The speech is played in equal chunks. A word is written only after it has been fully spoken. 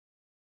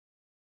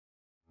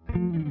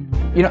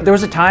You know, there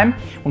was a time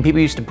when people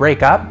used to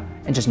break up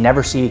and just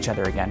never see each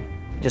other again.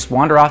 Just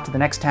wander off to the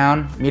next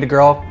town, meet a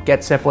girl,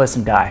 get syphilis,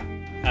 and die.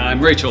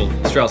 I'm Rachel,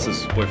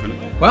 Strauss's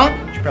boyfriend. Well,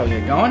 you should probably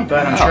get going,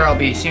 but I'm sure I'll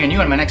be seeing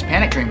you in my next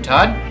panic dream,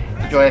 Todd.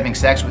 Enjoy having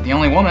sex with the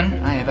only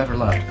woman I have ever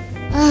loved.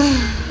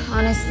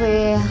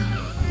 Honestly,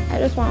 I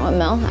just want what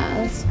Mel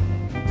has.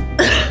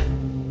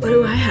 What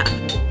do I have?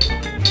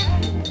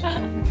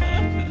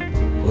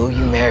 Will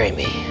you marry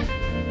me?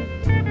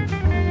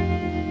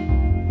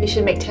 We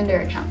should make Tinder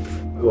accounts.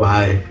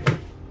 Why?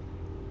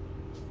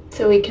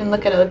 So we can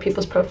look at other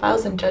people's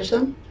profiles and judge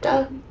them?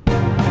 Duh.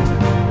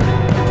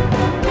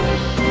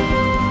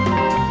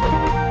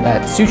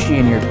 That sushi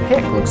in your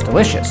pic looks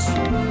delicious.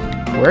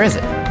 Where is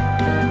it?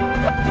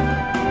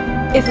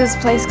 It's this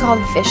place called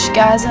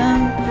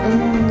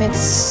Fishgasm. It's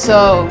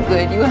so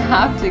good. You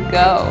have to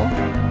go.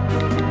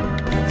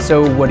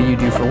 So what do you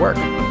do for work?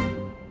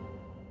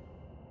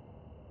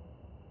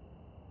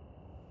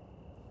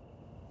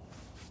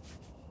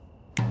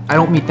 I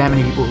don't meet that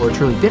many people who are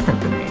truly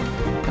different than me.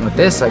 And with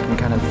this, I can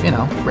kind of, you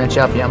know, branch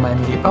out beyond my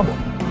immediate bubble.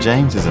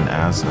 James is an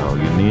asshole.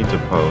 You need to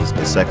post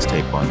a sex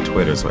tape on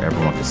Twitter so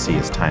everyone can see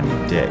his tiny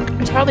dick.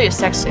 It's hardly a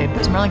sex tape.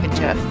 It's more like a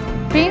GIF.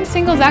 Being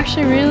single is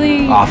actually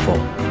really Awful.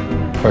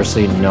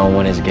 Firstly, no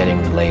one is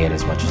getting laid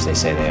as much as they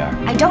say they are.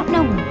 I don't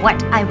know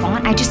what I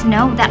want. I just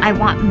know that I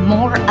want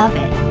more of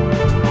it.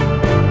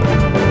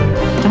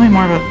 Tell me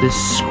more about this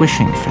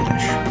squishing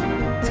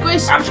fetish.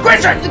 Squish! I'm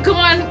squishing! Come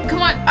on,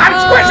 come on! I'm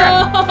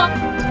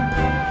squishing!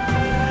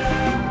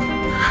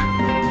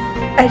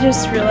 I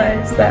just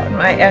realized that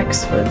my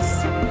ex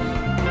was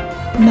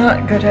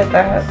not good at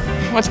that.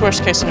 What's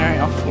worst case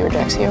scenario? He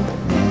rejects you.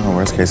 Well,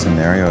 worst case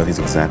scenario, he's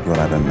exactly what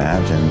I've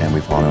imagined, and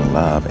we fall in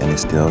love, and it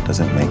still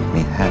doesn't make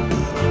me happy.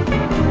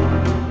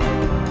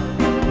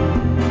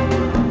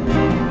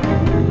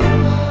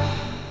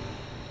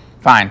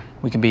 Fine,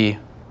 we can be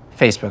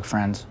Facebook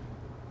friends.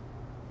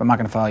 But I'm not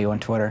gonna follow you on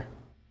Twitter.